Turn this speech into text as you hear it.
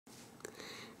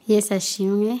Yesu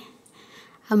ashimwe.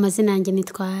 Amazina yanjye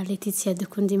nitwa Leatitia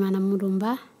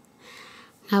Mulumba.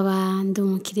 Nkaba ndi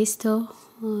umukristo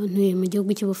ntuye mu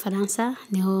gihugu cy'Ubufaransa,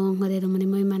 niho nkorera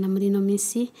umurimo w'Imana muri no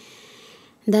minsi.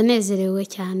 Ndanezerewe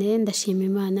cyane, ndashima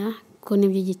Imana ko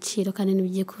n'iby'igiciro kandi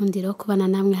n'iby'igikundiro kubana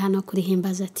namwe hano kuri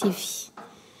Himbaza TV.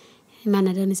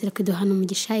 Imana rero nizere ko iduha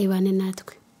n'umugisha ibane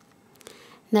natwe.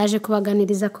 Naje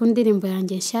kubaganiriza ku ndirimbo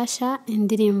yanjye nshyashya,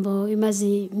 indirimbo imaze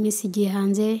iminsi igiye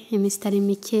hanze,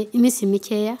 iminsi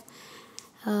mikeya,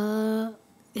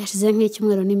 yashize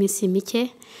nk'icyumweru n'iminsi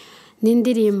mike. Ni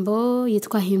indirimbo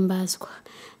yitwa Himbazwa.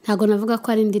 Ntago navuga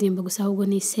ko ari indirimbo gusa, ahubwo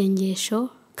ni isengesho,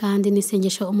 kandi ni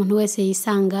isengesho umuntu wese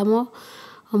yisangamo,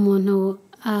 umuntu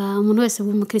wese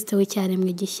w'umukristo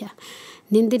w'icyaremwe gishya.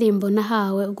 Ni indirimbo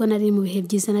nahawe ubwo nari mu bihe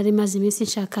byiza, nari maze iminsi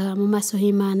nshaka mu maso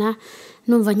y'Imana,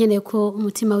 numva nkeneye ko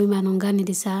umutima w'Imana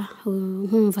unganiriza,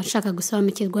 nkumva nshaka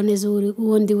gusobanukirwa neza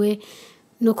uwo ndi we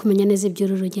no kumenya neza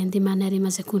iby'uru rugendo Imana yari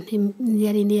imaze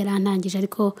yari yarantangije,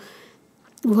 ariko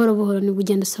buhoro buhoro nibwo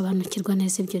ugenda usobanukirwa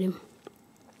neza ibyo urimo.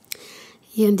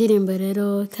 Iyo ndirimbo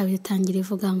rero ikaba itangira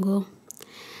ivuga ngo: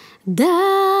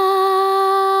 Data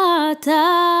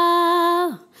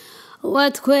wa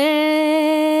twese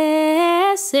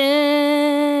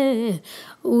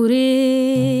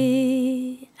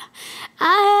uri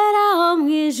ahera mu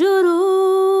ijuru,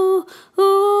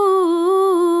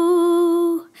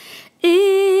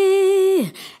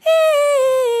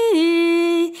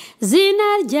 izina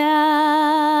ryawe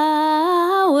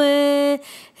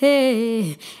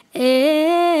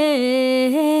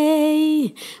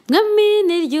mwami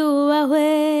niryubahwe.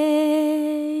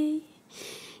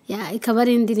 Ikaba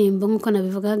ari indirimbo nk'uko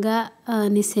nabivugaga,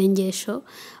 ni isengesho.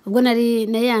 Ubwo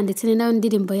nayanditse, ni nayo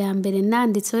ndirimbo ya mbere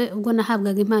nanditse ubwo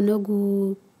nahabwaga impano yo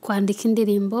kwandika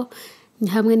indirimbo,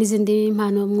 hamwe n'izindi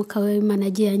mpano umwuka w'Imana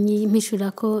agiye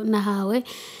anyihishurira ko nahawe.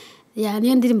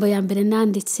 Niyo ndirimbo ya mbere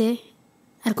nanditse,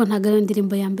 ariko ntabwo ari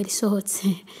indirimbo ya mbere isohotse,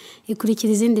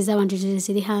 ikurikira izindi zabanjije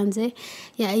ziri hanze.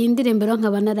 Iyi ndirimbo rero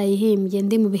nkaba narayihimbye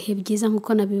ndi mu bihe byiza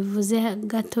nk'uko nabivuze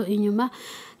gato inyuma.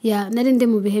 Nari ndi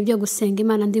mu bihe byo gusenga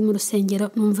Imana, ndi mu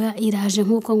rusengero, numva iraje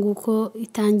nk'uko nguko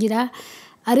itangira.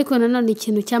 Ariko nanone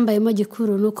ikintu cyambayemo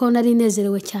gikuru nuko nari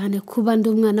nezerewe cyane kuba ndi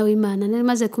umwana w'Imana. Nari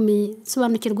maze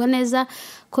kumisobanukirwa neza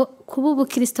ko kuba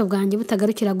ubukristo bwanjye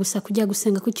butagarukira gusa kujya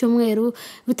gusenga ku cyumweru,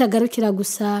 butagarukira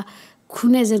gusa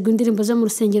kunezerwa indirimbo zo mu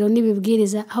rusengero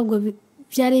n'ibibwiriza, ahubwo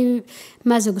byari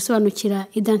maze gusobanukira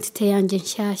identite yanjye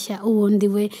nshyashya, uwo ndi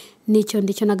we n'icyo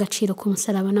ndicyo, n'agaciro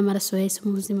k'umusaraba n'amaraso ya Yesu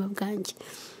mu buzima bwanjye.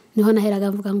 Niho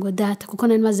naheraga mvuga ngo data, kuko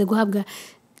nari maze guhabwa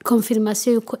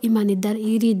confirmation yuko Imana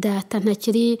iri data,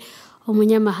 ntakiri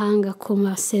umunyamahanga ku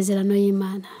masezerano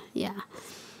y'Imana.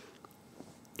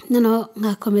 Noneho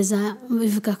ngakomeza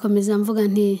mvuga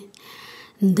nti: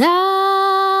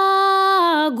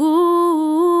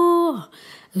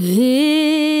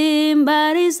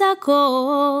 ndaguhimbariza ko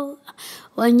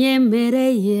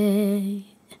wanyemereye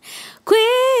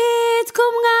kwitwa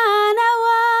umwana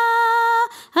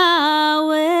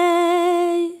wawe,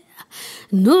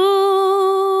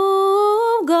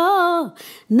 nubwo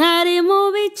nari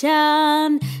mubi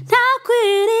cyane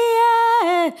ntakwiriye,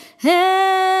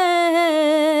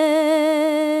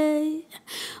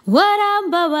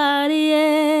 warambabariye.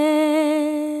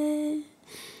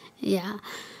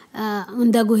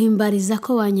 Ndaguhimbariza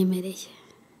ko wanyemereye.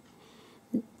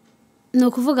 Ni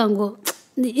ukuvuga ngo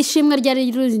ishimwe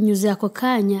ryari rinyuze ako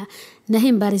kanya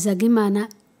nahimbarizaga Imana,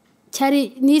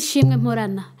 cyari n'ishimwe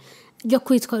mporana ryo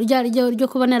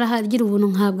kuba narahagira ubuntu,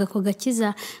 nkahabwa ako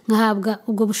gakiza, nkahabwa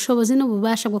ubwo bushobozi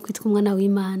n'ububasha bwo kwitwa umwana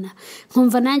w'Imana.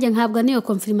 Nkumva nanjye nkahabwa n'iyo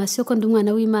confirmation ko ndi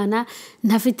umwana w'Imana,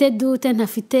 ntafite dute,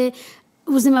 ntafite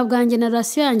ubuzima bwanjye na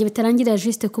relation yanjye bitarangirira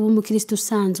juste kuba umukristo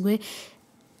usanzwe,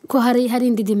 ko hari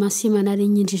indi dimension Imana ari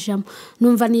nyinjijamo.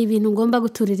 Numva ni ibintu ngomba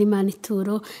guturira Imana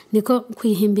ituro, niko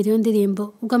kwihimbira iyo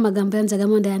ndirimbo. Ubwo amagambo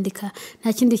yanzagamo ndayandika,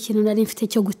 nta kindi kintu nari mfite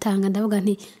cyo gutanga, ndavuga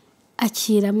nti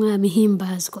akira mwami,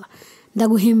 himbazwa,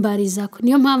 ndaguhimbariza ko.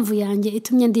 Niyo mpamvu yanjye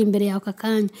itumye ndi imbere yawe aka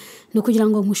kanya, ni ukugira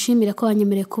ngo nkushimire ko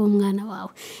wanyemereye kuba umwana wawe.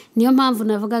 Niyo mpamvu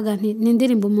navugaga nti ni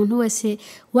indirimbo umuntu wese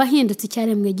wahindutse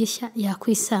icyaremwe gishya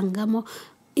yakwisangamo.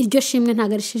 Iryo shimwe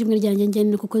ntabwo ari ishimwe ryanjye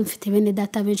njyenyine, kuko mfite bene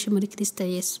data benshi muri Kristo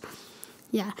Yesu.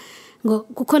 Ngo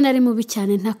kuko nari mubi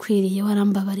cyane ntakwiriye,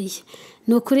 warambabariye.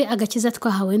 Ni ukuri agakiza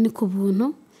twahawe ni ku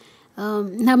buntu.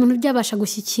 Nta muntu byabasha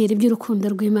gushyikira iby'urukundo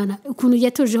rw'Imana, ukuntu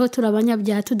yatujeho turi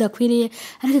abanyabyaha tudakwiriye,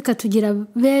 ariko ikatugira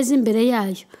beza imbere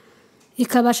yayo.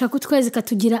 ikabasha kutweza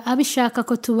ikatugira abishaka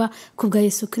ko tuba kubwa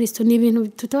Yesu Kristo. Ni ibintu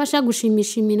tutabasha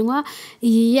gushimisha iminwa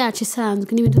iyi yacu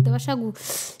isanzwe, ni ibintu tutabasha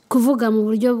kuvuga mu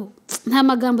buryo nta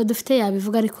magambo dufite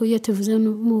yabivuga, ariko iyo tuvuze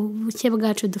mu buke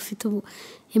bwacu dufite ubu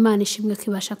Imana ishimwe ko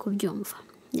ibasha kubyumva.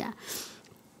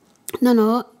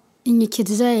 Noneho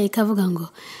inyikirizo yayo ikavuga ngo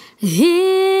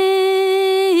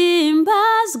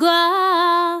himbazwa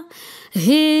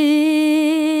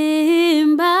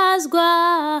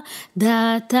himbazwa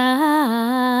data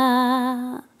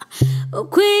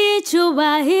ukwiye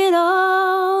icyubahiro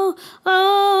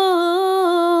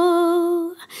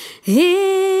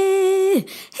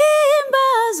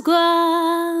himbazwa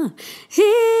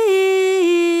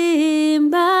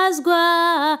himbazwa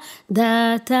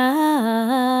data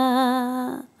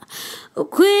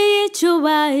ukwiye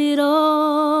icyubahiro.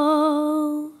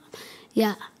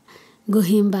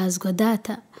 Guhimbazwa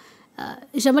data.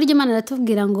 Ijambo ry'Imana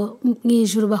ratubwira ngo mu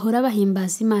ijuru bahora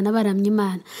bahimbaza Imana, baramya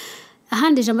Imana.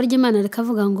 Ahandi ijambo ry'Imana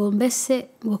rikavuga ngo mbese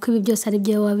ngo ko ibi byose ari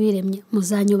byo wabiremye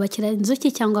muzanyubakira inzu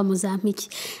ki cyangwa muzampiki.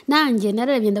 Nanjye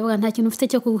nararebye ndavuga nta kintu ufite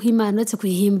cyo kuguha Imana uretse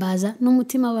kuyihimbaza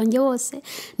n'umutima wanjye wose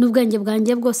n'ubwenge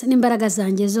bwanjye bwose n'imbaraga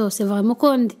zanjye zose. Va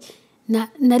mukondi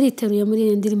nariteruye muri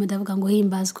iyo ndirimbo ndavuga ngo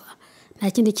himbazwa.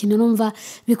 Nta kindi kintu numva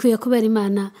bikwiye kubera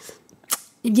Imana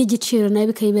iby'igiciro nayo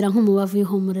bikayibera nk'umubavu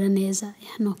yihumurira neza.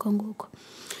 Nuko nguko.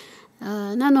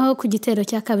 Noneho ku gitero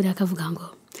cya kabiri akavuga ngo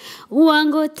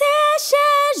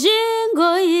wangotesheje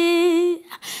ingoyi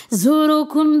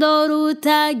z'urukundo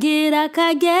rutagira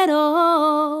akagero,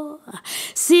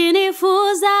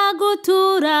 sinifuza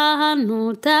gutura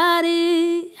ahantu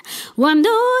utari,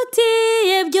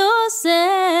 wandutiye byose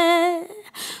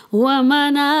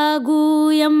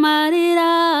wamanaguye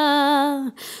amarira,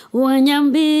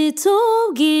 wanyambitse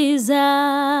ubwiza.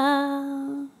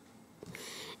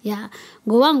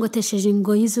 Ngo wangotesheje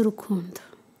ingoyi z'urukundo.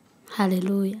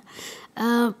 Haleluya.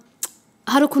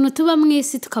 Hari ukuntu tuba mu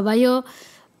isi tukabayo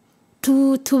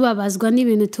tubabazwa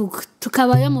n'ibintu,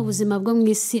 tukabayo mu buzima bwo mu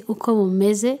isi uko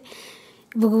bumeze.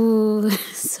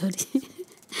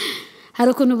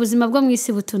 Hari ukuntu ubuzima bwo mu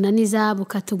isi butunaniza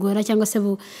bukatugora, cyangwa se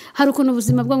hari ukuntu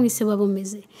ubuzima bwo mu isi buba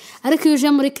bumeze. Ariko iyo uje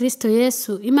muri Kristo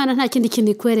Yesu, Imana nta kindi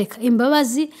kintu ikwereka.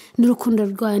 Imbabazi n'urukundo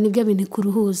rwayo nibyo bintu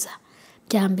kuruhuza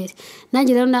bya mbere.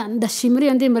 Nanjye rero ndashimira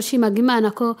iyo ndirimbo, shimaga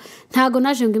Imana ko ntago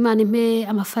naje ngo Imana impe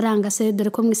amafaranga se,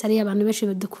 dore ko mu isi ari abantu benshi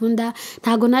badukunda.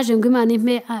 Ntago naje ngo Imana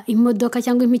impe imodoka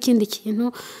cyangwa impe ikindi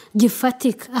kintu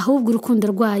gifatika, ahubwo urukundo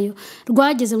rwayo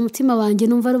rwageze mu mutima wanjye,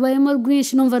 numva rubayemo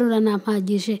rwinshi, numva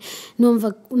ruranampagije,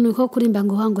 numva nuko kurimba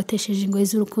ngo wangotesheje ingoyi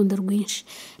z'urukundo rwinshi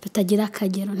rutagira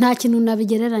akagero. Nta kintu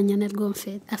nabigereranya na rwo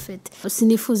afite.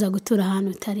 Sinifuza gutura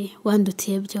ahantu utari,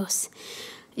 wandutiye byose.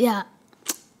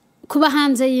 Kuba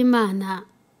hanze y'Imana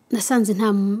nasanze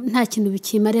nta kintu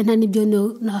bikimare, nta nibyo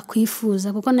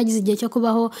nakwifuza, kuko nagize igihe cyo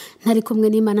kubaho ntari kumwe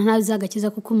n'Imana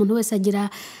ntazagakiza, kuko umuntu wese agira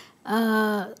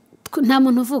nta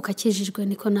muntu uvuka akijijwe,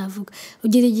 niko navuga.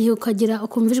 Ugira igihe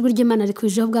ukumva ijwi ry'Imana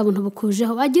rikujeho, bwa buntu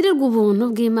bukujeho, wagirirwa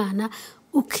ubuntu bw'Imana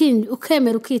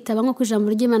ukemera ukitaba, nko ku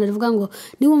ijambo ry'Imana rivuga ngo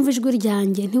niwumva ijwi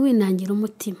ryanjye ntiwinangire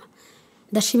umutima.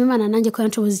 Ndashima Imana nanjye ko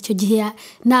yanshoboza icyo gihe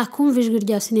nakumva ijwi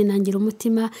ryayo sininangira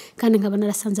umutima, kandi nkaba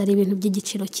narasanze ari ibintu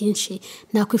by'igiciro cyinshi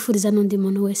nakwifuriza n'undi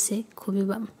muntu wese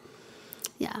kubibamo.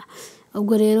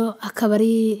 Ubwo rero akaba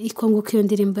ari ikonguka iyo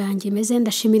ndirimbo yanjye imeze.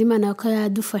 Ndashimira Imana ko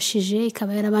yadufashije,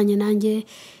 ikaba yarabanye nanjye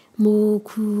mu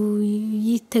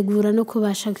kuyitegura no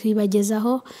kubasha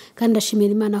kuyibagezaho, kandi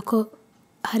ndashimira Imana ko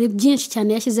hari byinshi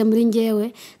cyane yashyize muri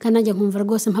njyewe, kandi nanjye nkumva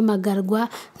rwose mpamagarwa,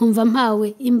 nkumva mpawe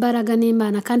imbaraga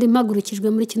n'Imana, kandi mpagurukijwe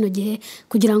muri kino gihe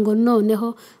kugira ngo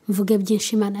noneho mvuge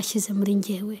byinshi Imana yashyize muri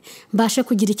njyewe, mbashe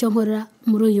kugira icyo nkora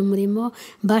muri uyu murimo,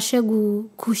 mbashe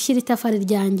gushyira itafari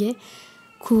ryanjye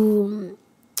ku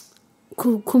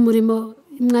murimo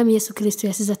Umwami Yesu Kristo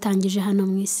yasize atangije hano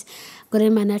mu isi. Gore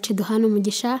Imana yacu duhana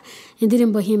umugisha.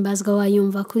 Indirimbo himbazwa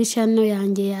wayumva kuri channel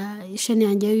yanjye ya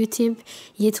YouTube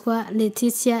yitwa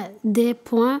Leatitia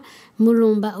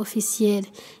Mulumba officiel.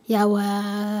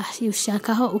 Yawa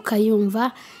ushakaho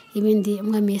ukayumva, ibindi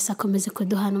Umwami Yesu akomeze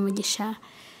kuduhana umugisha.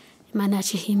 Imana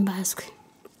yacu himbazwe.